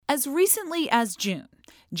As recently as June,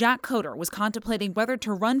 Jack Coder was contemplating whether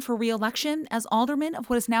to run for re-election as alderman of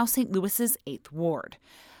what is now St. Louis's 8th Ward.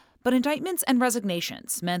 But indictments and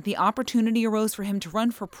resignations meant the opportunity arose for him to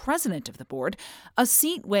run for president of the board, a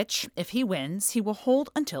seat which, if he wins, he will hold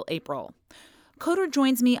until April. Coder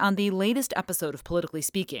joins me on the latest episode of Politically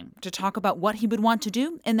Speaking to talk about what he would want to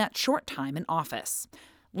do in that short time in office.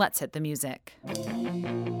 Let's hit the music.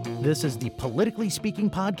 This is the Politically Speaking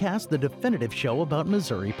podcast, the definitive show about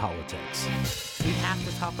Missouri politics. We have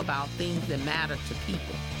to talk about things that matter to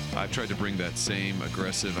people. I've tried to bring that same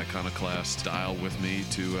aggressive iconoclast style with me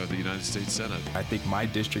to the United States Senate. I think my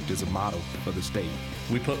district is a model for the state.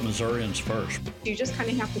 We put Missourians first. You just kind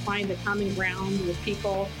of have to find the common ground with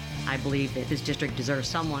people. I believe that this district deserves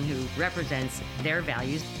someone who represents their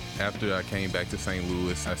values. After I came back to St.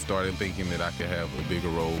 Louis, I started thinking that I could have a bigger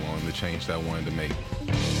role on the change that I wanted to make.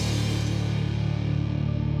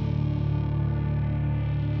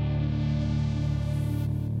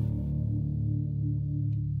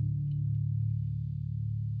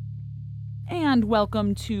 And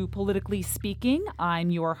welcome to Politically Speaking.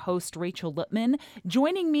 I'm your host, Rachel Lippman.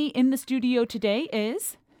 Joining me in the studio today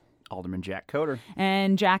is Alderman Jack Coder.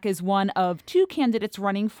 And Jack is one of two candidates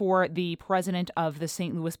running for the president of the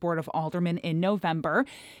St. Louis Board of Aldermen in November.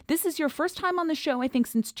 This is your first time on the show, I think,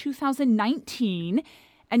 since 2019.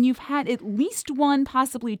 And you've had at least one,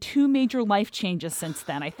 possibly two major life changes since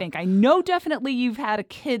then, I think. I know definitely you've had a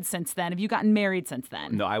kid since then. Have you gotten married since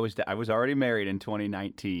then? No, I was already married in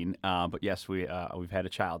 2019. But yes, we've had a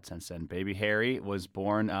child since then. Baby Harry was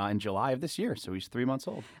born in July of this year, so he's 3 months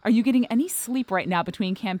old. Are you getting any sleep right now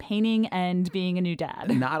between campaigning and being a new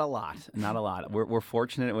dad? Not a lot. We're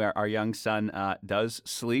fortunate. Our young son does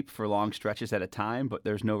sleep for long stretches at a time, but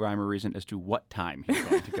there's no rhyme or reason as to what time he's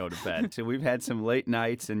going to go to bed. So we've had some late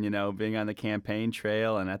nights. And, being on the campaign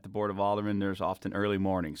trail and at the Board of Aldermen, there's often early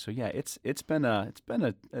mornings. So, yeah, it's been a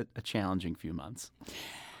challenging few months.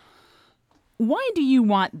 Why do you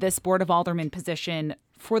want this Board of Aldermen position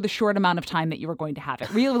for the short amount of time that you are going to have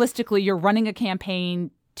it? Realistically, you're running a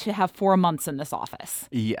campaign to have 4 months in this office.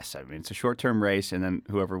 Yes, I mean, it's a short-term race, and then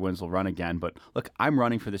whoever wins will run again. But, look, I'm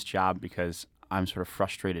running for this job because I'm sort of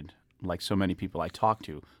frustrated, like so many people I talk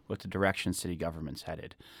to, with the direction city government's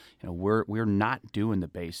headed. We're not doing the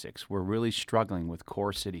basics. We're really struggling with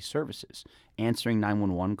core city services, answering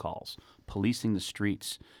 911 calls, policing the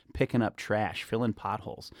streets, picking up trash, filling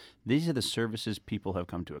potholes. These are the services people have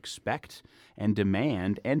come to expect and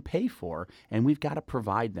demand and pay for, and we've got to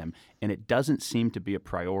provide them. And it doesn't seem to be a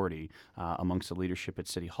priority amongst the leadership at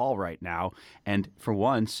City Hall right now. And for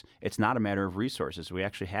once, it's not a matter of resources. We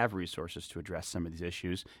actually have resources to address some of these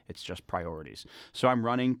issues. It's just priorities. So I'm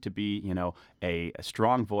running to be, a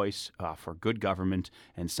strong voice for good government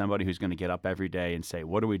and somebody who's going to get up every day and say,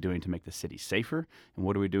 what are we doing to make the city safer, and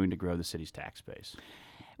what are we doing to grow the city's tax base?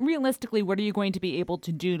 Realistically, what are you going to be able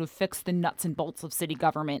to do to fix the nuts and bolts of city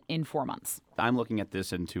government in 4 months? I'm looking at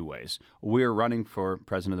this in two ways. We're running for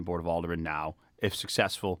president of the Board of Aldermen now. If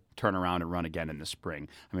successful, turn around and run again in the spring.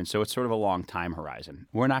 So it's sort of a long time horizon.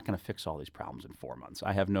 We're not going to fix all these problems in 4 months.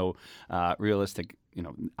 I have no realistic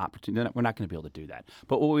opportunity. We're not going to be able to do that.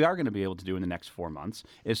 But what we are going to be able to do in the next 4 months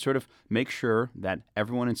is sort of make sure that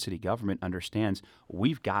everyone in city government understands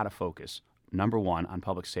we've got to focus, number one, on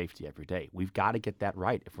public safety every day. We've got to get that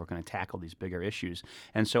right if we're going to tackle these bigger issues.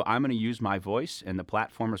 And so I'm going to use my voice and the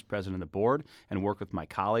platform as president of the board and work with my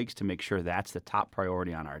colleagues to make sure that's the top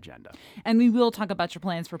priority on our agenda. And we will talk about your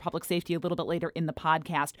plans for public safety a little bit later in the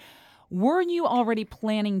podcast. Were you already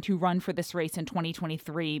planning to run for this race in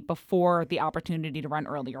 2023 before the opportunity to run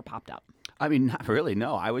earlier popped up? I mean, not really,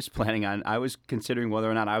 no. I was considering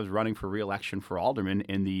whether or not I was running for re-election for alderman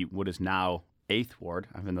in the what is now 8th Ward.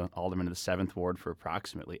 I've been the alderman of the 7th Ward for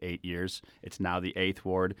approximately 8 years. It's now the 8th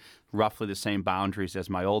Ward, roughly the same boundaries as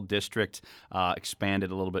my old district,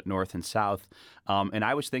 expanded a little bit north and south. And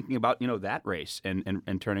I was thinking about, that race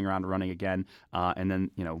and turning around and running again. And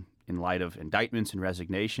then, in light of indictments and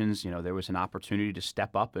resignations, there was an opportunity to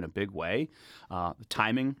step up in a big way. The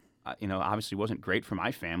timing, obviously wasn't great for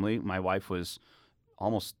my family. My wife was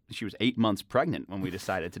she was 8 months pregnant when we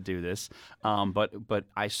decided to do this. But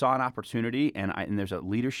I saw an opportunity, and there's a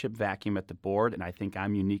leadership vacuum at the board, and I think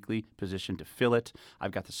I'm uniquely positioned to fill it.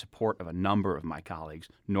 I've got the support of a number of my colleagues,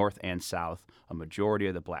 north and south, a majority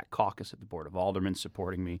of the Black Caucus at the Board of Aldermen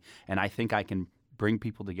supporting me, and I think I can bring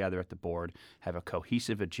people together at the board, have a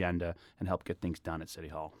cohesive agenda, and help get things done at City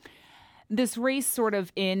Hall. This race sort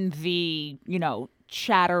of in the,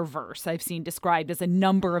 chatterverse I've seen described as a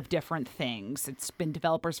number of different things. It's been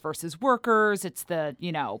developers versus workers. It's the,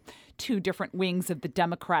 two different wings of the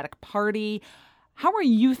Democratic Party. How are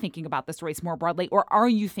you thinking about this race more broadly, or are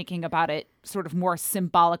you thinking about it sort of more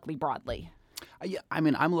symbolically broadly? Yeah, I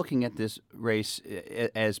mean, I'm looking at this race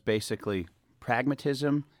as basically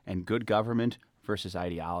pragmatism and good government versus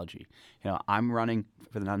ideology. I'm running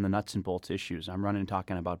on the nuts and bolts issues. I'm running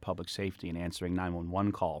talking about public safety and answering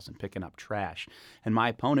 911 calls and picking up trash. And my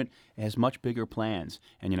opponent has much bigger plans.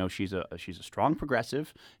 And she's a strong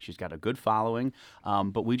progressive. She's got a good following.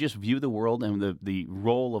 But we just view the world and the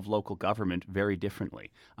role of local government very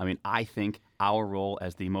differently. I mean, I think our role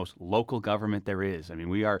as the most local government there is. I mean,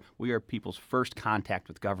 we are people's first contact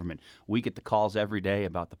with government. We get the calls every day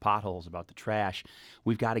about the potholes, about the trash.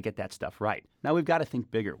 We've got to get that stuff right. Now we've got to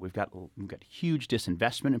think bigger. We've got huge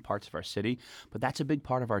disinvestment in parts of our city, but that's a big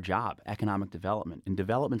part of our job, economic development. And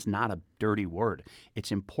development's not a dirty word.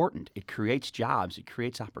 It's important. It creates jobs. It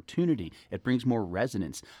creates opportunity. It brings more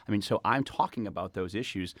residents. I mean, so I'm talking about those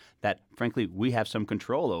issues that, frankly, we have some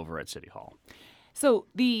control over at City Hall. So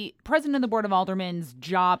the president of the Board of Aldermen's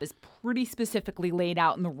job is pretty specifically laid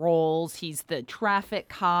out in the roles. He's the traffic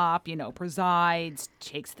cop, presides,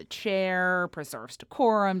 takes the chair, preserves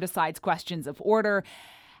decorum, decides questions of order.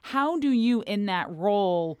 How do you, in that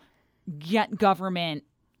role, get government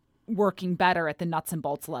working better at the nuts and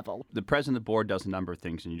bolts level? The president of the board does a number of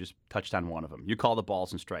things, and you just touched on one of them. You call the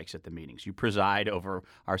balls and strikes at the meetings. You preside over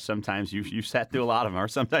our sometimes, you've sat through a lot of them, our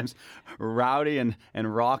sometimes rowdy and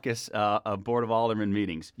raucous Board of Aldermen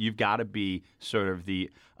meetings. You've got to be sort of the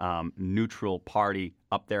neutral party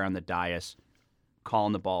up there on the dais,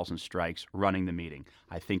 calling the balls and strikes, running the meeting.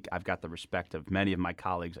 I think I've got the respect of many of my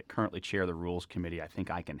colleagues. I currently chair the Rules Committee. I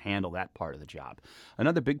think I can handle that part of the job.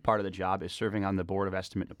 Another big part of the job is serving on the Board of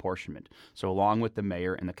Estimate and Apportionment. So along with the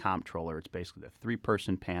mayor and the comptroller, it's basically the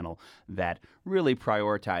three-person panel that really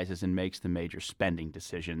prioritizes and makes the major spending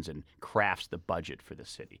decisions and crafts the budget for the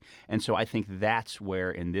city. And so I think that's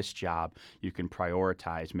where in this job you can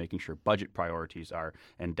prioritize making sure budget priorities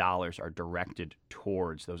and dollars are directed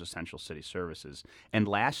towards those essential city services. And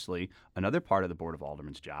lastly, another part of the Board of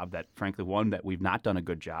Aldermen's job that, frankly, one that we've not done a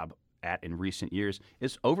good job at in recent years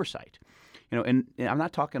is oversight. And I'm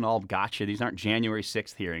not talking all gotcha. These aren't January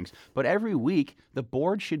 6th hearings. But every week, the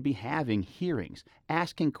board should be having hearings,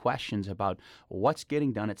 asking questions about what's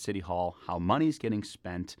getting done at City Hall, how money's getting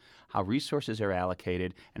spent, how resources are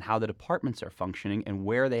allocated, and how the departments are functioning, and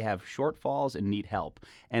where they have shortfalls and need help.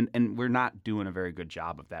 And we're not doing a very good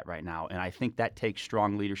job of that right now. And I think that takes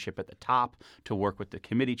strong leadership at the top to work with the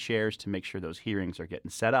committee chairs to make sure those hearings are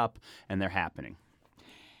getting set up and they're happening.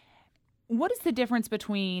 What is the difference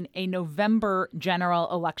between a November general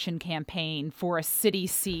election campaign for a city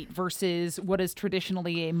seat versus what is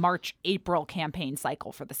traditionally a March-April campaign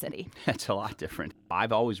cycle for the city? That's a lot different.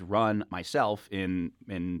 I've always run myself in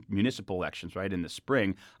municipal elections, right, in the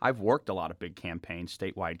spring. I've worked a lot of big campaigns,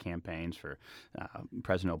 statewide campaigns for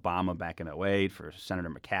President Obama back in 2008, for Senator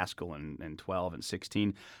McCaskill in 12 and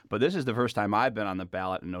 16. But this is the first time I've been on the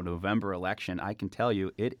ballot in a November election. I can tell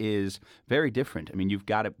you it is very different. I mean, you've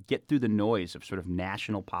got to get through the noise of sort of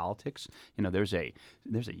national politics. There's a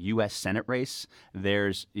U.S. Senate race.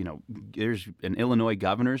 There's an Illinois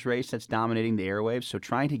governor's race that's dominating the airwaves. So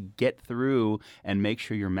trying to get through and make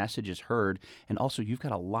sure your message is heard. And also, you've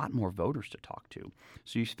got a lot more voters to talk to.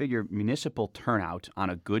 So you figure municipal turnout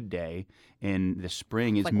on a good day in the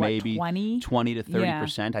spring is maybe 20 to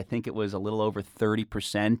 30%. Yeah. I think it was a little over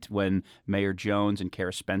 30% when Mayor Jones and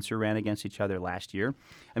Kara Spencer ran against each other last year.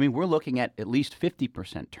 I mean, we're looking at least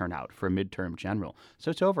 50% turnout for a midterm general. So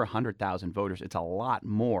it's over 100,000 voters. It's a lot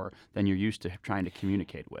more than you're used to trying to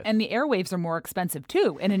communicate with. And the airwaves are more expensive,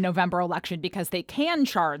 too, in a November election because they can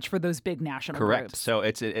charge for those big national Correct. groups. So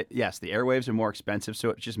yes, the airwaves are more expensive, so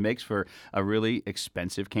it just makes for a really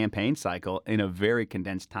expensive campaign cycle in a very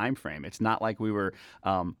condensed time frame. It's not like we were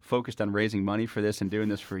focused on raising money for this and doing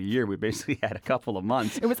this for a year. We basically had a couple of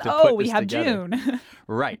months. It was, we have together. June.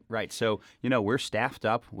 Right. So, we're staffed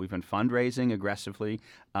up. We've been fundraising aggressively.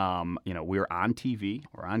 We're on TV,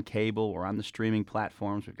 we're on cable, we're on the streaming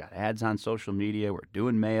platforms. We've got ads on social media. We're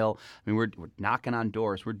doing mail. I mean, we're knocking on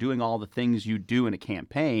doors. We're doing all the things you do in a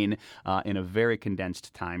campaign in a very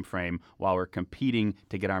condensed time frame while we're competing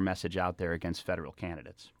to get our message out there against federal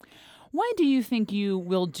candidates. Why do you think you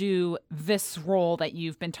will do this role that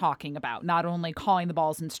you've been talking about, not only calling the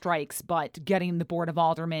balls and strikes, but getting the Board of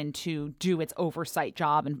Aldermen to do its oversight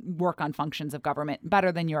job and work on functions of government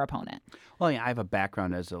better than your opponent? Well, yeah, I have a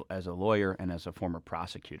background as a lawyer and as a former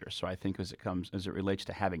prosecutor. So I think as it relates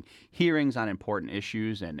to having hearings on important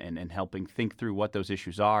issues and helping think through what those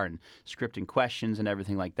issues are and scripting questions and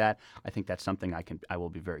everything like that, I think that's something I will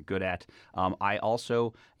be very good at. I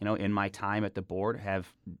also, in my time at the board,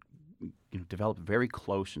 have develop very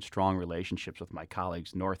close and strong relationships with my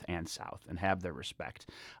colleagues north and south and have their respect.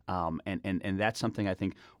 And that's something I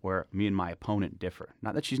think where me and my opponent differ.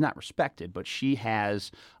 Not that she's not respected, but she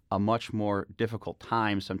has a much more difficult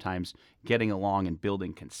time sometimes getting along and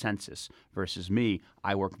building consensus versus me.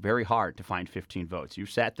 I work very hard to find 15 votes. You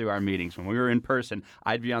sat through our meetings. When we were in person,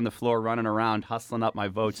 I'd be on the floor running around hustling up my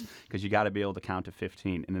votes because you got to be able to count to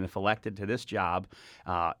 15. And then if elected to this job,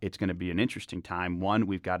 it's going to be an interesting time. One,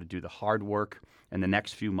 we've got to do the hard work in the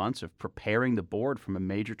next few months of preparing the board from a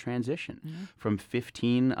major transition from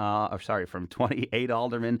 28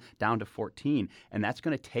 aldermen down to 14. And that's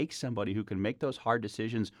going to take somebody who can make those hard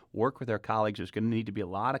decisions, work with their colleagues. There's going to need to be a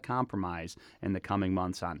lot of compromise in the coming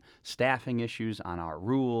months on staffing issues, on our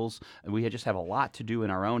rules. We just have a lot to do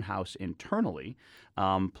in our own house internally.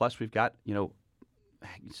 Plus, we've got,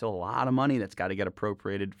 still a lot of money that's got to get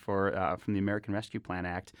appropriated for from the American Rescue Plan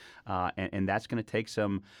Act, and that's going to take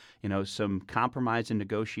some compromise and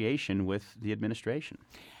negotiation with the administration.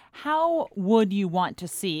 How would you want to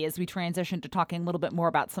see, as we transition to talking a little bit more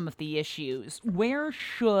about some of the issues, where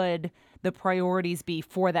should the priorities be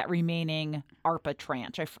for that remaining ARPA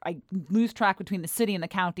tranche? I lose track between the city and the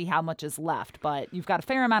county how much is left, but you've got a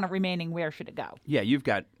fair amount of remaining. Where should it go? Yeah, you've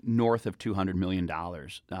got north of $200 million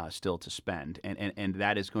still to spend, and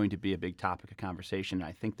that is going to be a big topic of conversation.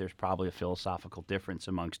 I think there's probably a philosophical difference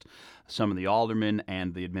amongst some of the aldermen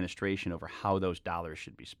and the administration over how those dollars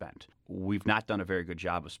should be spent. We've not done a very good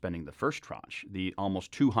job of spending the first tranche, the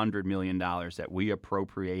almost $200 million that we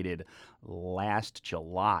appropriated last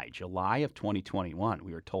July of 2021.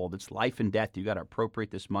 We were told it's life and death. You got to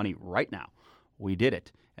appropriate this money right now. We did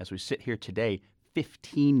it. As we sit here today,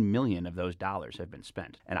 15 million of those dollars have been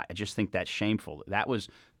spent. And I just think that's shameful. That was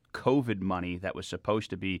COVID money that was supposed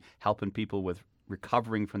to be helping people with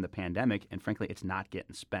recovering from the pandemic, and frankly, it's not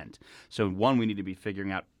getting spent. So one, we need to be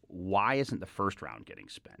figuring out why isn't the first round getting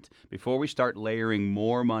spent? Before we start layering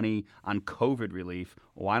more money on COVID relief,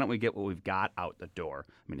 why don't we get what we've got out the door?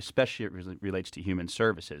 I mean, especially it relates to human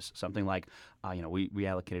services. Something like, we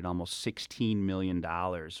allocated almost $16 million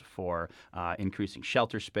for increasing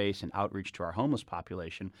shelter space and outreach to our homeless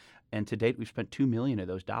population. And to date, we've spent $2 million of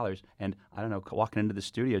those dollars. And I don't know, walking into the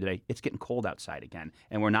studio today, it's getting cold outside again,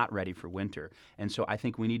 and we're not ready for winter. And so I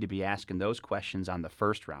think we need to be asking those questions on the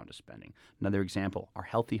first round of spending. Another example, our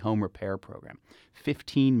Healthy Home Repair Program.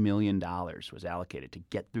 $15 million was allocated to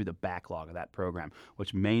get through the backlog of that program,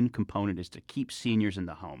 which main component is to keep seniors in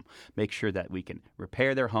the home, make sure that we can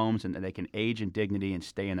repair their homes and that they can age in dignity and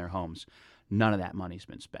stay in their homes. None of that money's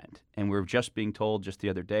been spent. And we're just being told just the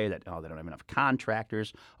other day that, they don't have enough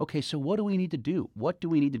contractors. Okay, so what do we need to do? What do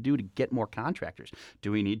we need to do to get more contractors?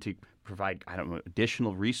 Do we need to provide,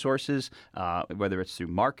 additional resources, whether it's through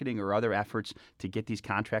marketing or other efforts to get these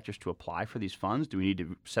contractors to apply for these funds? Do we need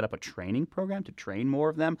to set up a training program to train more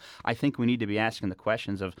of them? I think we need to be asking the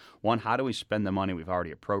questions of, one, how do we spend the money we've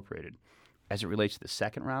already appropriated? As it relates to the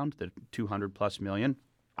second round, the $200+ million,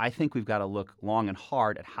 I think we've got to look long and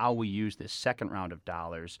hard at how we use this second round of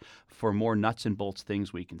dollars for more nuts and bolts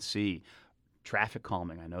things we can see. Traffic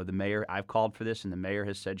calming. I know the mayor, I've called for this, and the mayor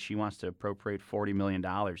has said she wants to appropriate $40 million.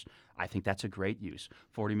 I think that's a great use.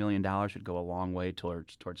 $40 million would go a long way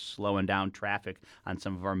towards slowing down traffic on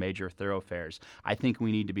some of our major thoroughfares. I think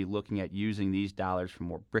we need to be looking at using these dollars for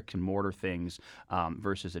more brick and mortar things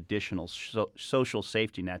versus additional social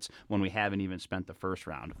safety nets when we haven't even spent the first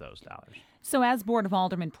round of those dollars. So as Board of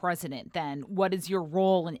Aldermen president, then, what is your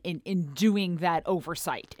role in doing that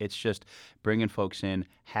oversight? It's just bringing folks in,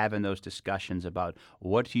 having those discussions about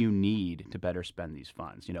what do you need to better spend these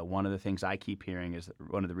funds. One of the things I keep hearing is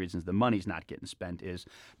one of the reasons the money's not getting spent is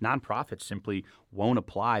nonprofits simply won't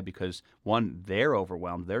apply because, one, they're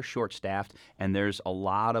overwhelmed, they're short-staffed, and there's a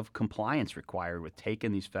lot of compliance required with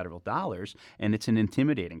taking these federal dollars, and it's an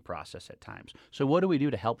intimidating process at times. So what do we do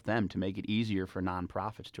to help them to make it easier for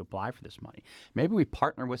nonprofits to apply for this money? Maybe we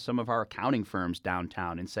partner with some of our accounting firms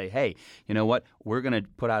downtown and say, hey, you know what? We're going to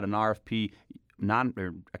put out an RFP.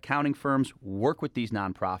 Accounting firms work with these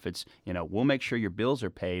nonprofits. We'll make sure your bills are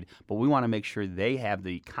paid, but we want to make sure they have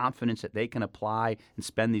the confidence that they can apply and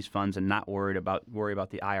spend these funds and not worry about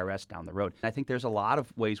the IRS down the road. And I think there's a lot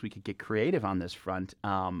of ways we could get creative on this front,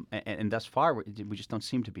 and thus far we just don't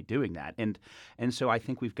seem to be doing that. And so I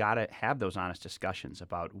think we've got to have those honest discussions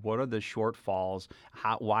about what are the shortfalls,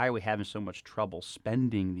 why are we having so much trouble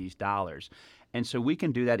spending these dollars. And so we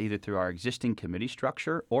can do that either through our existing committee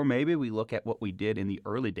structure, or maybe we look at what we did in the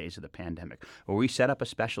early days of the pandemic, where we set up a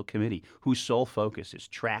special committee whose sole focus is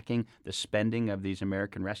tracking the spending of these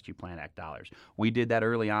American Rescue Plan Act dollars. We did that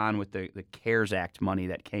early on with the CARES Act money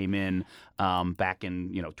that came in back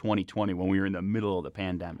in 2020 when we were in the middle of the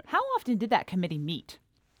pandemic. How often did that committee meet?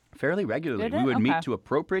 Fairly regularly. Did it? We would Okay. meet to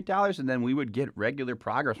appropriate dollars, and then we would get regular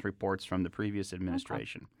progress reports from the previous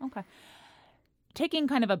administration. Okay. Taking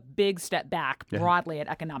kind of a big step back broadly at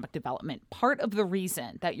economic development, part of the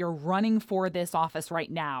reason that you're running for this office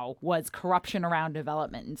right now was corruption around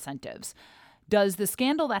development incentives. Does the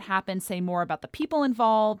scandal that happened say more about the people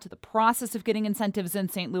involved, the process of getting incentives in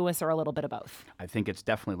St. Louis, or a little bit of both? I think it's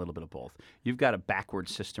definitely a little bit of both. You've got a backward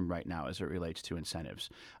system right now as it relates to incentives.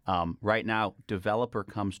 Right now, developer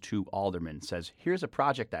comes to alderman, says, here's a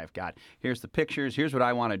project I've got. Here's the pictures. Here's what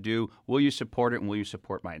I want to do. Will you support it, and will you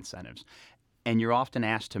support my incentives? And you're often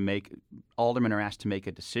aldermen are asked to make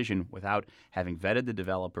a decision without having vetted the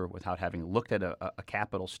developer, without having looked at a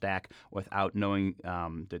capital stack, without knowing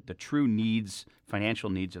the true needs,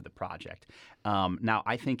 financial needs of the project. Now,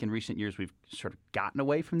 I think in recent years we've sort of gotten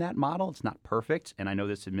away from that model. It's not perfect, and I know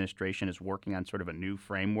this administration is working on sort of a new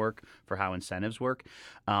framework for how incentives work,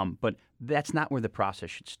 but that's not where the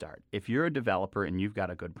process should start. If you're a developer and you've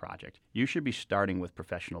got a good project, you should be starting with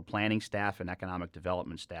professional planning staff and economic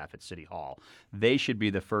development staff at City Hall. They should be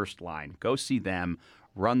the first line. Go see them,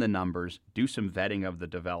 run the numbers, do some vetting of the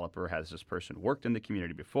developer. Has this person worked in the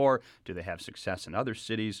community before? Do they have success in other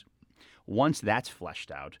cities? Once that's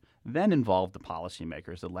fleshed out, then involve the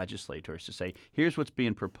policymakers, the legislators, to say, here's what's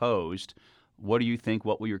being proposed. What do you think?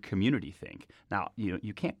 What will your community think? Now,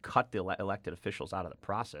 you can't cut the elected officials out of the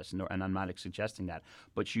process, and I'm not suggesting that.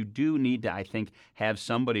 But you do need to, I think, have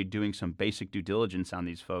somebody doing some basic due diligence on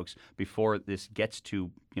these folks before this gets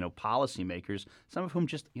to, policymakers, some of whom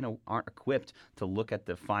just, aren't equipped to look at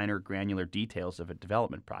the finer, granular details of a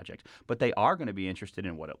development project. But they are going to be interested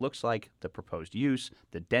in what it looks like, the proposed use,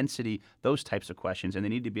 the density, those types of questions, and they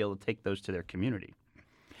need to be able to take those to their community.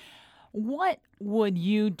 What would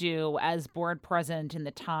you do as board president in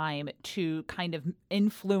the time to kind of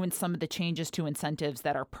influence some of the changes to incentives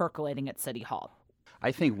that are percolating at City Hall?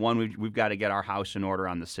 I think, one, we've got to get our house in order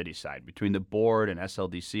on the city side. Between the board and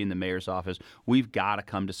SLDC and the mayor's office, we've got to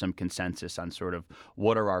come to some consensus on sort of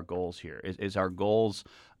what are our goals here. Is our goals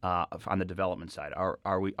on the development side?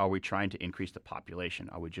 Are we trying to increase the population?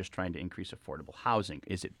 Are we just trying to increase affordable housing?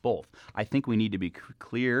 Is it both? I think we need to be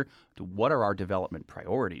clear to what are our development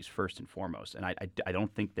priorities first and foremost. And I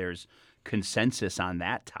don't think there's consensus on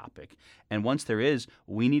that topic. And once there is,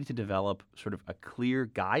 we need to develop sort of a clear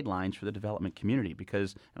guidelines for the development community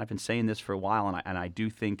because, and I've been saying this for a while, and I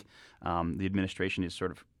do think the administration is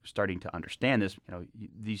sort of starting to understand this.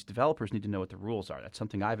 These developers need to know what the rules are. That's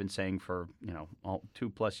something I've been saying for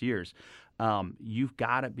 2+ years. You've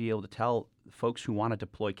got to be able to tell folks who want to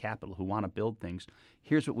deploy capital, who want to build things,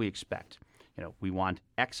 here's what we expect. We want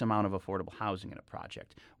X amount of affordable housing in a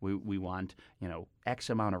project. We want, X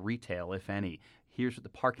amount of retail, if any. Here's what the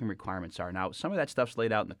parking requirements are. Now, some of that stuff's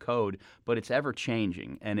laid out in the code, but it's ever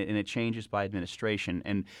changing, and it changes by administration.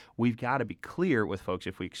 And we've got to be clear with folks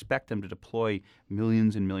if we expect them to deploy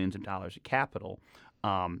millions and millions of dollars of capital.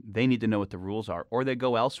 They need to know what the rules are, or they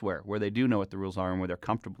go elsewhere where they do know what the rules are and where they're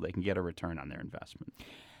comfortable they can get a return on their investment.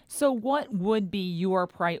 So what would be your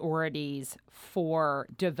priorities for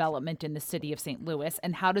development in the city of St. Louis,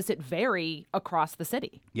 and how does it vary across the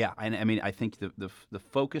city? Yeah, and I mean, I think the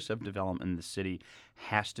focus of development in the city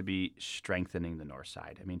has to be strengthening the north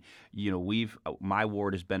side. I mean, my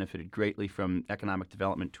ward has benefited greatly from economic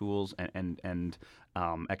development tools and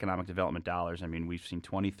economic development dollars. I mean, we've seen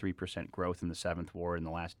 23% growth in the 7th Ward in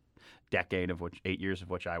the last decade, of which 8 years of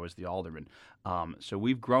which I was the alderman. So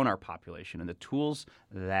we've grown our population, and the tools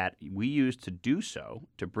that we use to do so,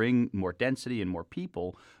 to bring more density and more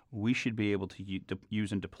people, we should be able to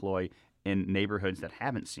use and deploy in neighborhoods that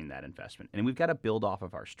haven't seen that investment. And we've got to build off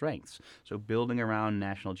of our strengths. So building around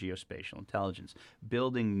National Geospatial Intelligence,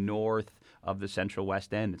 building north of the Central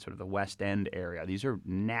West End and sort of the West End area. These are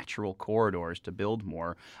natural corridors to build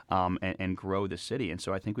more and grow the city. And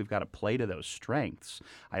so I think we've got to play to those strengths.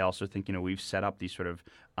 I also think, we've set up these sort of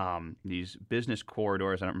these business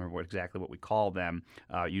corridors. I don't remember exactly what we call them,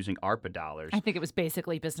 using ARPA dollars. I think it was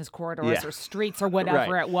basically business corridors or streets or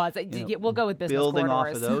whatever it was. We'll go with business building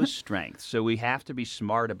corridors. Building off of those strengths. So we have to be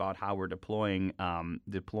smart about how we're deploying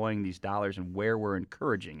these dollars and where we're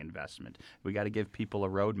encouraging investment. We got to give people a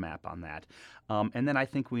roadmap on that. And then I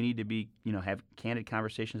think we need to be, have candid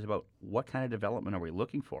conversations about what kind of development are we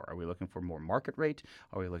looking for? Are we looking for more market rate?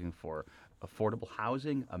 Are we looking for affordable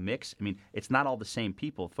housing, a mix? I mean, it's not all the same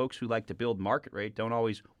people. Folks who like to build market rate don't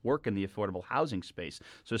always work in the affordable housing space.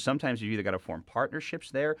 So sometimes you either got to form partnerships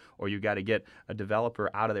there, or you got to get a developer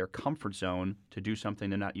out of their comfort zone to do something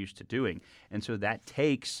they're not used to doing. And so that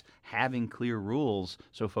takes having clear rules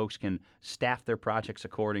so folks can staff their projects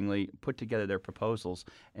accordingly, put together their proposals.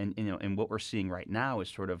 And what we're seeing right now is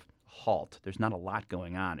sort of halt. There's not a lot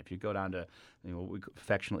going on. If you go down to what we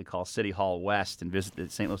affectionately call City Hall West and visit the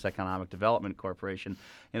St. Louis Economic Development Corporation,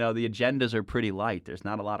 the agendas are pretty light. There's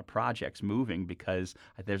not a lot of projects moving because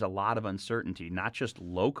there's a lot of uncertainty, not just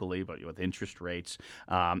locally, but with interest rates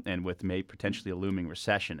and with potentially a looming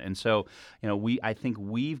recession. And so, I think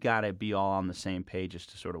we've got to be all on the same page as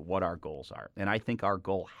to sort of what our goals are. And I think our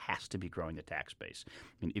goal has to be growing the tax base. I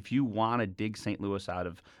mean, if you want to dig St. Louis out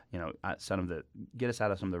of, get us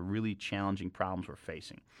out of some of the really challenging problems we're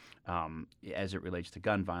facing, as it relates to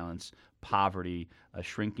gun violence, poverty, a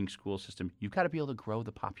shrinking school system, you've got to be able to grow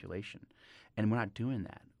the population. And we're not doing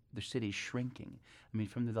that. The city's shrinking. I mean,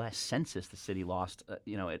 from the last census, the city lost,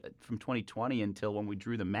 from 2020 until when we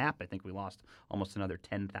drew the map, I think we lost almost another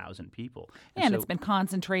 10,000 people. And so, it's been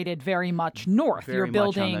concentrated very much north. You're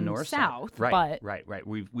building on the north south. Right, right.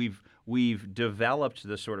 We've developed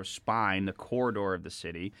the sort of spine, the corridor of the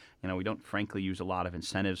city. We don't, frankly, use a lot of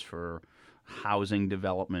incentives for housing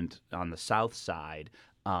development on the south side.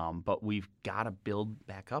 But we've got to build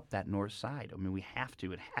back up that north side. I mean, we have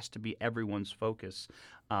to. It has to be everyone's focus,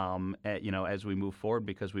 as we move forward,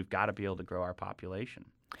 because we've got to be able to grow our population.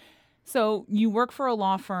 So you work for a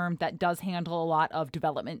law firm that does handle a lot of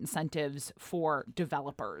development incentives for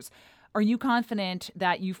developers. Are you confident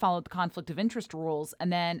that you followed the conflict of interest rules?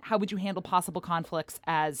 And then how would you handle possible conflicts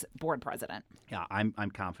as board president? Yeah, I'm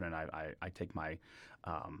confident. I take my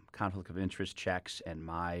conflict of interest checks and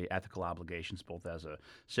my ethical obligations, both as a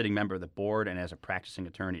sitting member of the board and as a practicing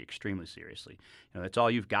attorney, extremely seriously. That's all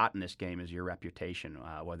you've got in this game is your reputation.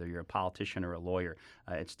 Whether you're a politician or a lawyer,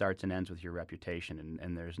 it starts and ends with your reputation.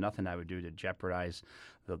 And there's nothing I would do to jeopardize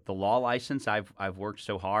the law license I've worked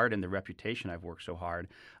so hard and the reputation I've worked so hard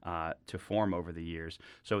to form over the years.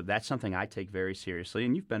 So that's something I take very seriously.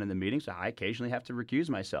 And you've been in the meetings. I occasionally have to recuse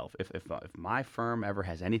myself. If my firm ever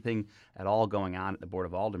has anything at all going on at the Board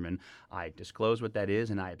of Aldermen, I disclose what that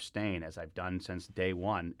is and I abstain, as I've done since day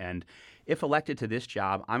one. And if elected to this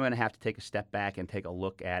job, I'm going to have to take a step back and take a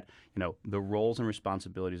look at, the roles and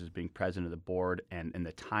responsibilities as being president of the board and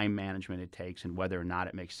the time management it takes and whether or not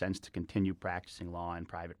it makes sense to continue practicing law in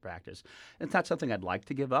private practice. It's not something I'd like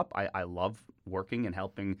to give up. I love working and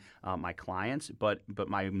helping my clients, but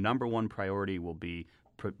my number one priority will be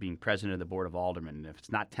being president of the Board of Aldermen. And if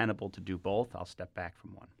it's not tenable to do both, I'll step back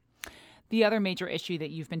from one. The other major issue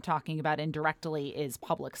that you've been talking about indirectly is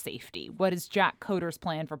public safety. What does Jack Coder's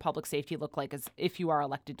plan for public safety look like if you are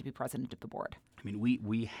elected to be president of the board? I mean,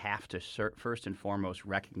 we have to first and foremost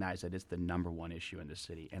recognize that it's the number one issue in the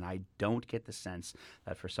city. And I don't get the sense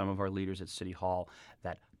that for some of our leaders at City Hall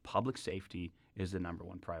that public safety is the number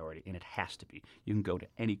one priority, and it has to be. You can go to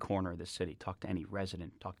any corner of the city, talk to any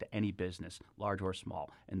resident, talk to any business, large or small,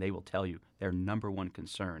 and they will tell you their number one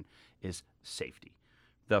concern is safety.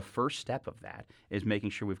 The first step of that is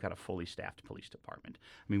making sure we've got a fully staffed police department.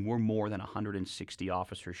 I mean, we're more than 160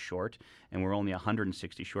 officers short, and we're only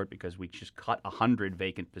 160 short because we just cut 100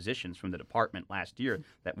 vacant positions from the department last year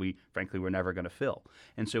that we, frankly, were never going to fill.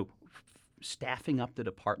 And so staffing up the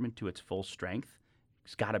department to its full strength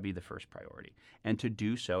has got to be the first priority. And to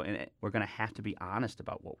do so, and we're going to have to be honest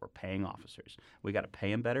about what we're paying officers. We got to pay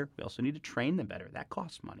them better. We also need to train them better. That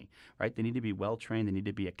costs money, right? They need to be well-trained. They need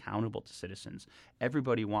to be accountable to citizens.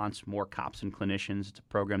 Everybody wants more cops and clinicians. It's a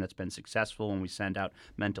program that's been successful when we send out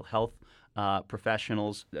mental health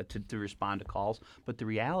professionals to respond to calls. But the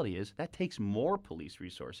reality is that takes more police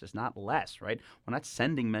resources, not less, right? We're not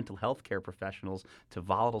sending mental health care professionals to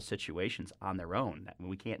volatile situations on their own.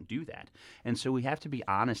 We can't do that. And so we have to be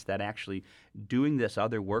honest that actually doing this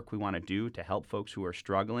other work we want to do to help folks who are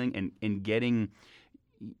struggling and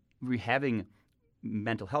having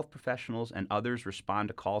mental health professionals and others respond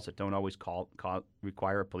to calls that don't always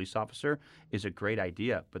require a police officer is a great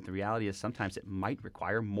idea. But the reality is sometimes it might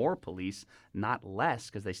require more police, not less,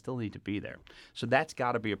 because they still need to be there. So that's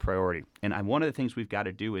got to be a priority. And one of the things we've got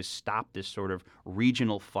to do is stop this sort of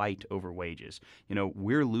regional fight over wages.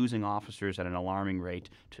 We're losing officers at an alarming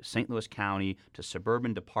rate to St. Louis County, to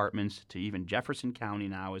suburban departments, to even Jefferson County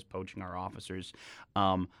now is poaching our officers.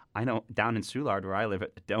 I know down in Soulard, where I live,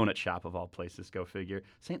 at the donut shop of all places, go figure.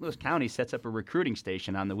 St. Louis County sets up a recruiting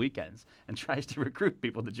station on the weekends and tries to recruit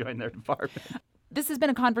people to join their department. This has been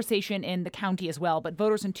a conversation in the county as well, but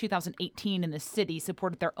voters in 2018 in the city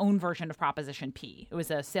supported their own version of Proposition P. It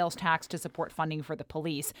was a sales tax to support funding for the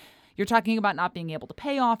police. You're talking about not being able to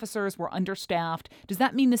pay officers, we're understaffed. Does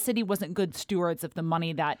that mean the city wasn't good stewards of the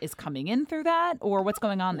money that is coming in through that, or what's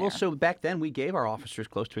going on there? Well, so back then we gave our officers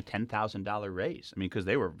close to a $10,000 raise. I mean, because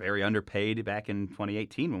they were very underpaid back in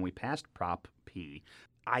 2018 when we passed Prop P.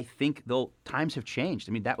 I think, though, times have changed.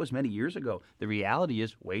 I mean, that was many years ago. The reality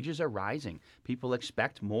is wages are rising. People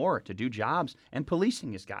expect more to do jobs, and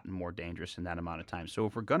policing has gotten more dangerous in that amount of time. So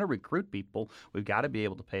if we're going to recruit people, we've got to be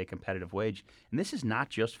able to pay a competitive wage. And this is not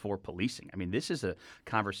just for policing. I mean, this is a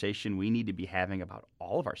conversation we need to be having about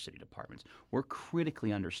all of our city departments. We're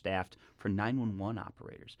critically understaffed for 911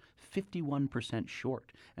 operators, 51%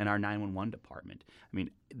 short in our 911 department. I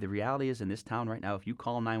mean, the reality is in this town right now, if you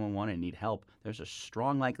call 911 and need help, there's a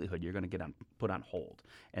strong likelihood you're going to get put on hold.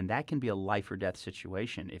 And that can be a life or death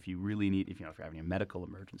situation if you really need, if you're having a medical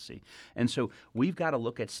emergency. And so we've got to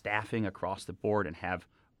look at staffing across the board and have,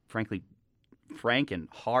 frankly, frank and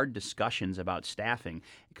hard discussions about staffing,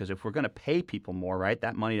 because if we're going to pay people more, right,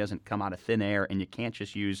 that money doesn't come out of thin air, and you can't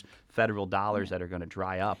just use federal dollars that are going to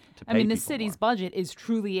dry up to pay people. I mean, the city's budget is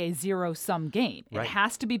truly a zero-sum game. Right. It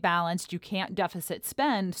has to be balanced. You can't deficit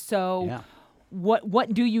spend. So yeah.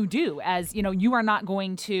 What do you do? As you know, you are not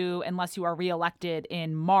going to, unless you are reelected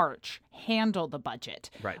in March, handle the budget.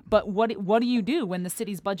 Right. But what do you do when the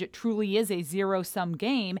city's budget truly is a zero-sum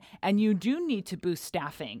game and you do need to boost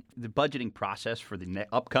staffing? The budgeting process for the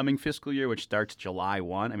upcoming fiscal year, which starts July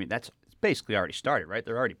 1, I mean, that's basically already started, right?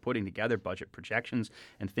 They're already putting together budget projections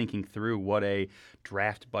and thinking through what a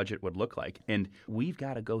draft budget would look like. And we've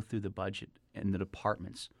got to go through the budget and the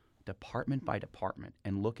departments, department by department,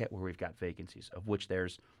 and look at where we've got vacancies, of which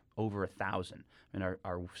there's over 1,000. I mean,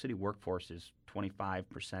 our city workforce is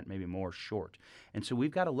 25%, maybe more, short. And so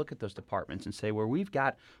we've got to look at those departments and say, where we've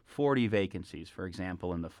got 40 vacancies, for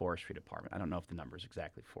example, in the forestry department. I don't know if the number is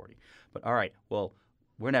exactly 40. But all right, well,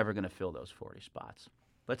 we're never going to fill those 40 spots.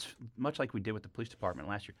 Let's, much like we did with the police department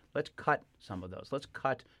last year, let's cut some of those. Let's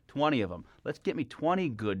cut 20 of them. Let's get me 20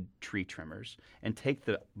 good tree trimmers and take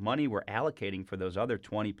the money we're allocating for those other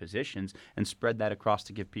 20 positions and spread that across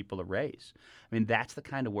to give people a raise. I mean, that's the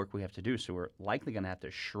kind of work we have to do. So we're likely going to have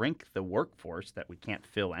to shrink the workforce that we can't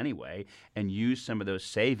fill anyway and use some of those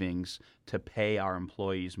savings to pay our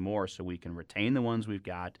employees more so we can retain the ones we've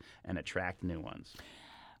got and attract new ones.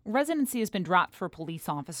 Residency has been dropped for police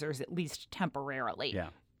officers, at least temporarily. Yeah.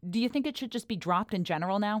 Do you think it should just be dropped in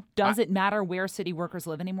general now? Does it matter where city workers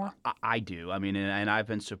live anymore? I do. I mean, and I've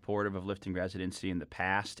been supportive of lifting residency in the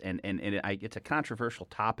past, and it's a controversial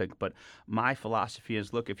topic, but my philosophy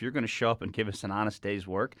is, look, if you're going to show up and give us an honest day's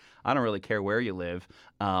work, I don't really care where you live,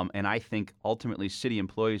 and I think ultimately city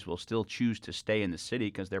employees will still choose to stay in the city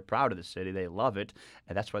because they're proud of the city, they love it,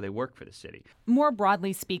 and that's why they work for the city. More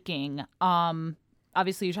broadly speaking,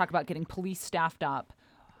 obviously you talk about getting police staffed up.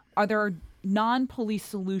 Are there non-police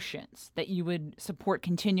solutions that you would support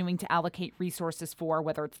continuing to allocate resources for,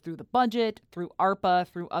 whether it's through the budget, through ARPA,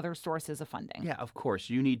 through other sources of funding? Yeah, of course.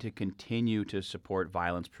 You need to continue to support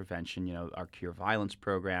violence prevention, our Cure Violence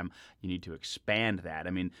program. You need to expand that. I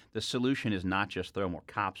mean, the solution is not just throw more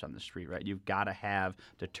cops on the street, right? You've got to have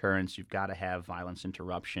deterrence, you've got to have violence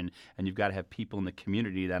interruption, and you've got to have people in the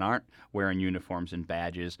community that aren't wearing uniforms and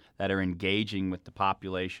badges, that are engaging with the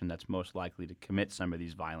population that's most likely to commit some of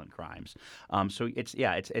these violent crimes. So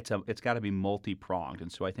it's got to be multi-pronged, and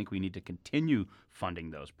so I think we need to continue funding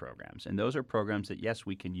those programs. And those are programs that, yes,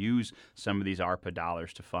 we can use some of these ARPA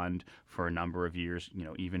dollars to fund for a number of years,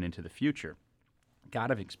 even into the future. Got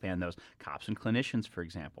to expand those. Cops and clinicians, for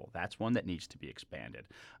example, that's one that needs to be expanded.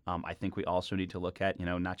 I think we also need to look at,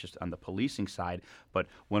 not just on the policing side, but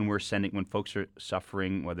when folks are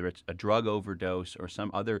suffering, whether it's a drug overdose or some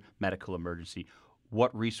other medical emergency,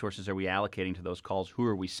 what resources are we allocating to those calls? Who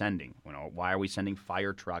are we sending? Why are we sending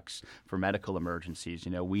fire trucks for medical emergencies?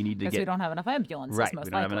 We need to because we don't have enough ambulances, right, most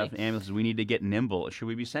we don't likely. have enough ambulances. We need to get nimble. Should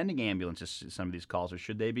we be sending ambulances to some of these calls, or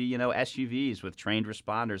should they be, SUVs with trained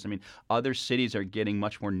responders? I mean, other cities are getting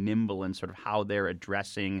much more nimble in sort of how they're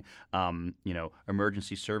addressing,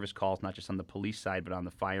 emergency service calls, not just on the police side, but on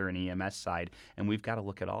the fire and EMS side. And we've got to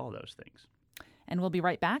look at all of those things. And we'll be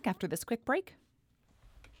right back after this quick break.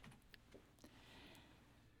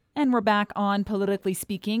 And we're back on Politically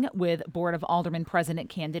Speaking with Board of Aldermen President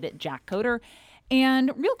candidate Jack Coatar.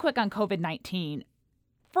 And real quick on COVID-19,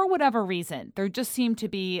 for whatever reason, there just seemed to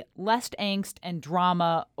be less angst and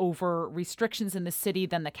drama over restrictions in the city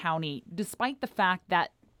than the county, despite the fact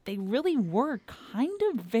that they really were kind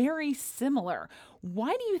of very similar.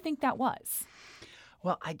 Why do you think that was?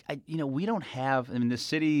 Well, we don't have,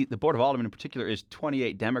 the Board of Aldermen in particular is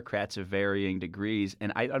 28 Democrats of varying degrees.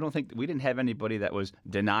 And I don't think we didn't have anybody that was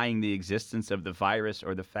denying the existence of the virus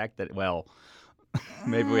or the fact that, well,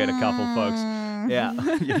 maybe we had a couple folks. Yeah,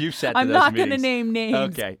 you've sat to I'm those not meetings. going to name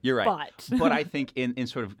names. Okay, you're right. But I think in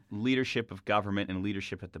sort of leadership of government and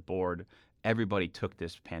leadership at the board, everybody took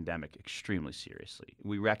this pandemic extremely seriously.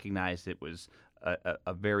 We recognized it was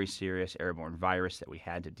a very serious airborne virus that we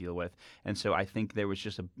had to deal with. And so I think there was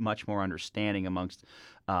just a much more understanding amongst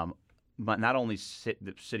not only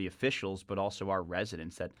the city officials, but also our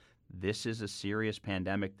residents that this is a serious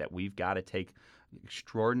pandemic that we've got to take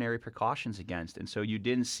extraordinary precautions against. And so you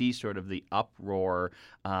didn't see sort of the uproar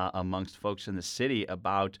amongst folks in the city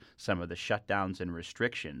about some of the shutdowns and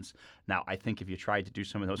restrictions. Now, I think if you tried to do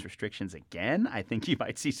some of those restrictions again, I think you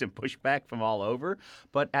might see some pushback from all over.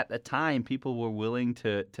 But at the time, people were willing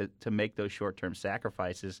to make those short-term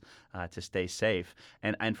sacrifices to stay safe.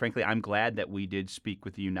 And frankly, I'm glad that we did speak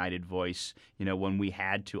with a united voice, when we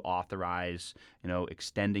had to authorize,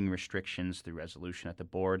 extending restrictions through resolution at the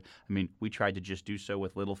board. I mean, we tried to just do so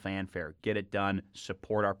with little fanfare, get it done,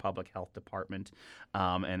 support our public health department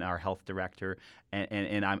and our health director.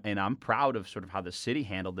 And I'm proud of sort of how the city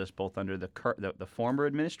handled this, both under the former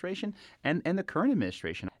administration and the current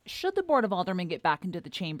administration. Should the Board of Aldermen get back into the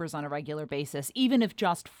chambers on a regular basis, even if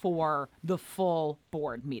just for the full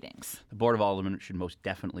board meetings? The Board of Aldermen should most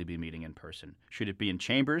definitely be meeting in person. Should it be in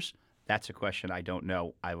chambers? That's a question I don't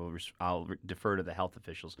know. I'll defer to the health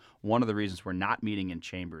officials. One of the reasons we're not meeting in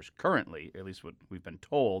chambers currently, at least what we've been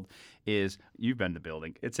told, is you've been to the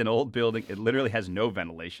building. It's an old building. It literally has no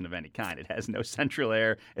ventilation of any kind. It has no central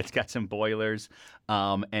air. It's got some boilers.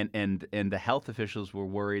 And the health officials were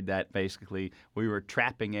worried that basically we were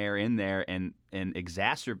trapping air in there and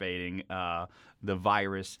exacerbating the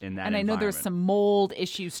virus in that environment. And I know there's some mold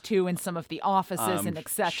issues, too, in some of the offices and et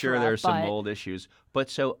cetera. Sure, there's some mold issues. But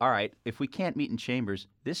so, all right, if we can't meet in chambers,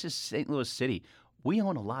 this is St. Louis City. We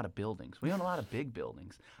own a lot of buildings. We own a lot of big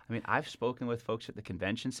buildings. I mean, I've spoken with folks at the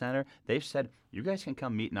convention center. They've said, you guys can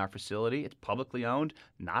come meet in our facility. It's publicly owned.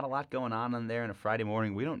 Not a lot going on in there on a Friday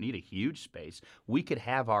morning. We don't need a huge space. We could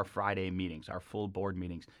have our Friday meetings, our full board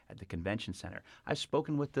meetings at the convention center. I've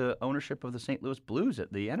spoken with the ownership of the St. Louis Blues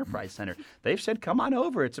at the Enterprise Center. They've said, come on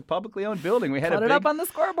over. It's a publicly owned building. Put it up on the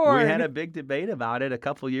scoreboard. We had a big debate about it a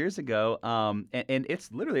couple years ago, and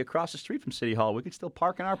it's literally across the street from City Hall. We could still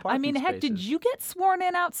park in our parking spaces. Heck, did you get sworn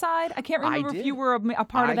in outside? I can't remember if you were a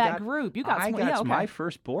part of that group. You got sworn in. My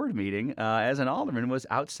first board meeting as an alderman was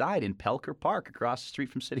outside in Pelker Park across the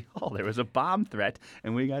street from City Hall. There was a bomb threat,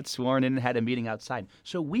 and we got sworn in and had a meeting outside.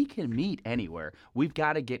 So we can meet anywhere. We've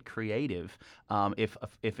got to get creative.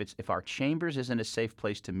 If our chambers isn't a safe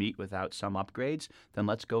place to meet without some upgrades, then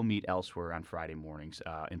let's go meet elsewhere on Friday mornings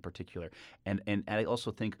in particular. And I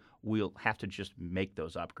also think we'll have to just make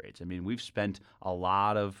those upgrades. I mean, we've spent a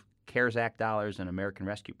lot of CARES Act dollars and American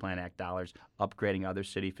Rescue Plan Act dollars upgrading other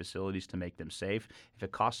city facilities to make them safe. If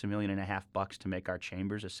it costs $1.5 million to make our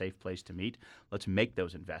chambers a safe place to meet, let's make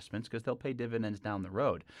those investments because they'll pay dividends down the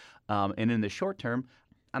road. And in the short term,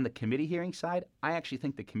 on the committee hearing side, I actually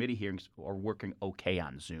think the committee hearings are working okay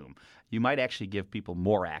on Zoom. You might actually give people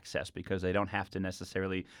more access because they don't have to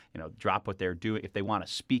necessarily, drop what they're doing. If they want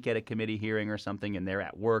to speak at a committee hearing or something and they're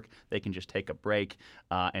at work, they can just take a break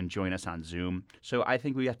and join us on Zoom. So I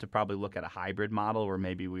think we have to probably look at a hybrid model where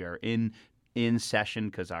maybe we are in session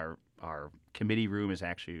because our committee room is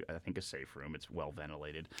actually, I think, a safe room. It's well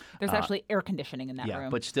ventilated. There's actually air conditioning in that room.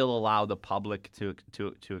 But still allow the public to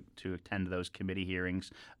attend those committee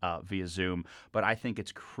hearings via Zoom. But I think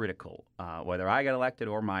it's critical, whether I get elected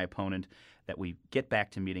or my opponent, that we get back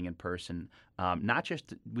to meeting in person. Not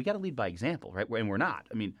just we got to lead by example, right? And we're not.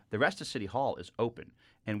 I mean, the rest of City Hall is open,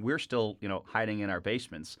 and we're still, hiding in our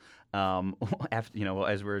basements after,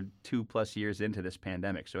 as we're 2+ years into this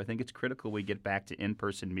pandemic. So I think it's critical we get back to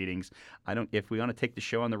in-person meetings. If we want to take the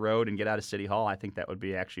show on the road and get out of City Hall, I think that would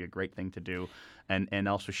be actually a great thing to do, and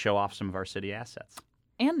also show off some of our city assets.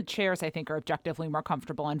 And the chairs, I think, are objectively more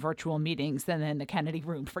comfortable in virtual meetings than in the Kennedy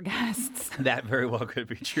room for guests. That very well could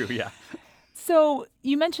be true, yeah. So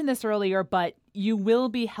you mentioned this earlier, but you will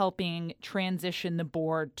be helping transition the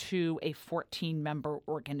board to a 14-member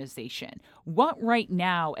organization. What right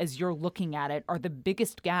now, as you're looking at it, are the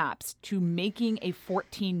biggest gaps to making a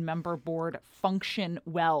 14-member board function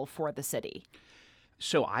well for the city?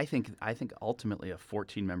 So I think ultimately a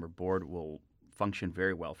 14-member board will function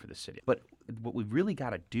very well for the city. But what we've really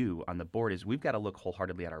got to do on the board is we've got to look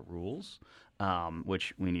wholeheartedly at our rules,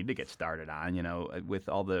 which we need to get started on. With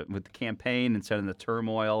the campaign and the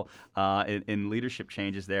turmoil in leadership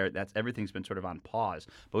changes there, everything's been sort of on pause.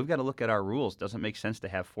 But we've got to look at our rules. Doesn't make sense to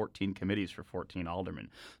have 14 committees for 14 aldermen.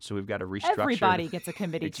 So we've got to restructure. Everybody gets a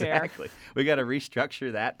committee chair. Exactly. We've got to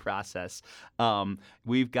restructure that process.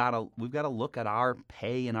 We've got to look at our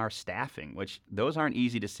pay and our staffing, which those aren't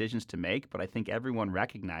easy decisions to make. But I think everyone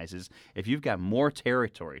recognizes if you've got more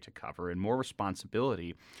territory to cover and more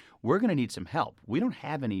responsibility, we're going to need some help. We don't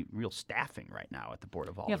have any real staffing right now at the Board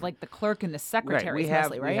of Aldermen. You have like the clerk and the secretary, right.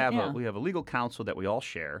 mostly, right? We have a legal counsel that we all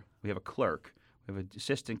share. We have a clerk. We have an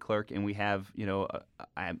assistant clerk, and we have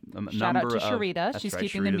a number. Shout out to of, Sharita. She's right,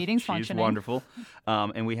 keeping Sharita, the meetings she's functioning. Wonderful.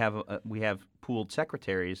 And we have pooled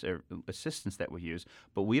secretaries or assistants that we use,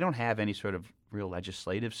 but we don't have any sort of real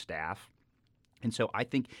legislative staff. And so I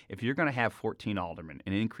think if you're going to have 14 aldermen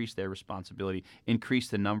and increase their responsibility, increase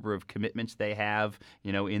the number of commitments they have,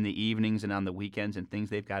 in the evenings and on the weekends and things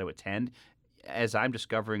they've got to attend, as I'm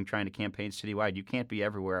discovering trying to campaign citywide, you can't be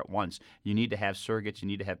everywhere at once. You need to have surrogates. You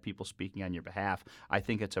need to have people speaking on your behalf. I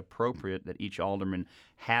think it's appropriate that each alderman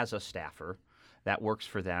has a staffer that works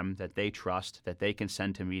for them, that they trust, that they can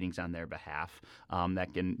send to meetings on their behalf.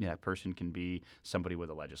 That person can be somebody with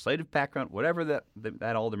a legislative background, whatever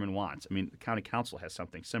that alderman wants. I mean, the county council has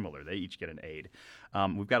something similar. They each get an aide.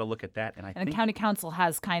 We've got to look at that. And the county council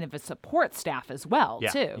has kind of a support staff as well,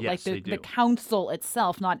 too. Yes, like the council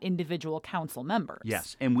itself, not individual council members.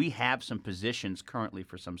 Yes, and we have some positions currently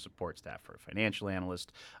for some support staff, for a financial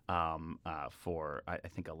analyst, for I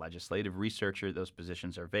think a legislative researcher. Those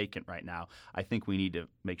positions are vacant right now. I think we need to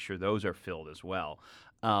make sure those are filled as well.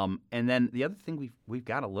 And then the other thing we've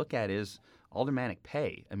got to look at is aldermanic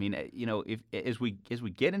pay. I mean, if as we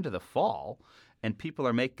get into the fall and people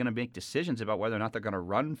are going to make decisions about whether or not they're going to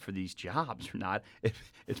run for these jobs or not,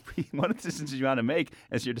 one of the decisions you want to make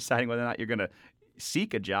as you're deciding whether or not you're going to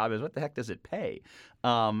seek a job is what the heck does it pay?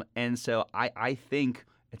 And so I think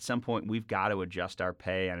at some point we've got to adjust our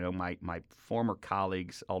pay. I know my former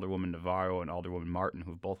colleagues, Alderwoman Navarro and Alderwoman Martin,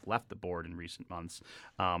 who've both left the board in recent months,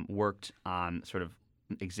 worked on sort of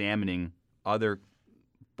examining other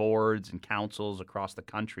boards and councils across the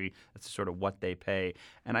country. That's sort of what they pay.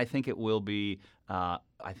 And I think it will be, I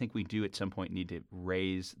think we do at some point need to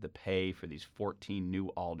raise the pay for these 14 new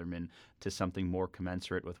aldermen to something more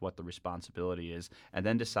commensurate with what the responsibility is, and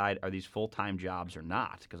then decide, are these full-time jobs or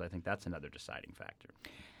not? Because I think that's another deciding factor.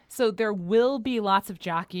 So there will be lots of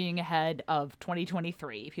jockeying ahead of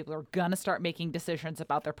 2023. People are going to start making decisions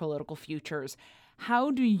about their political futures.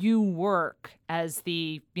 How do you work as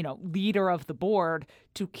the leader of the board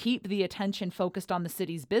to keep the attention focused on the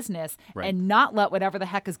city's business and not let whatever the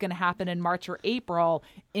heck is going to happen in March or April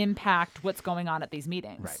impact what's going on at these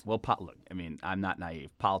meetings? Right. Well, look, I mean, I'm not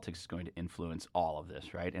naive. Politics is going to influence all of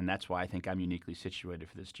this, right? And that's why I think I'm uniquely situated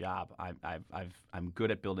for this job. I'm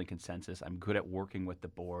good at building consensus. I'm good at working with the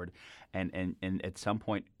board, and at some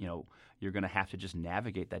point, you're going to have to just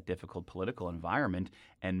navigate that difficult political environment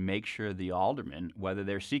and make sure the aldermen, whether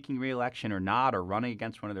they're seeking re-election or not, or running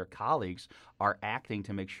against one of their colleagues, are acting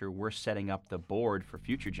to make sure we're setting up the board for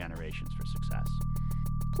future generations for success.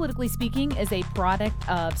 Politically Speaking is a product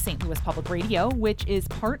of St. Louis Public Radio, which is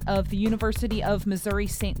part of the University of Missouri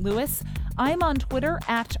St. Louis. I'm on Twitter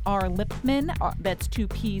at @rlipman. That's 2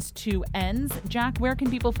 P's, 2 N's. Jack, where can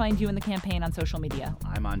people find you in the campaign on social media?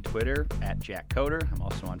 I'm on Twitter at Jack Coder. I'm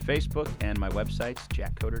also on Facebook, and my website's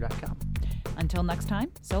jackcoder.com. Until next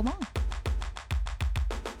time, so long.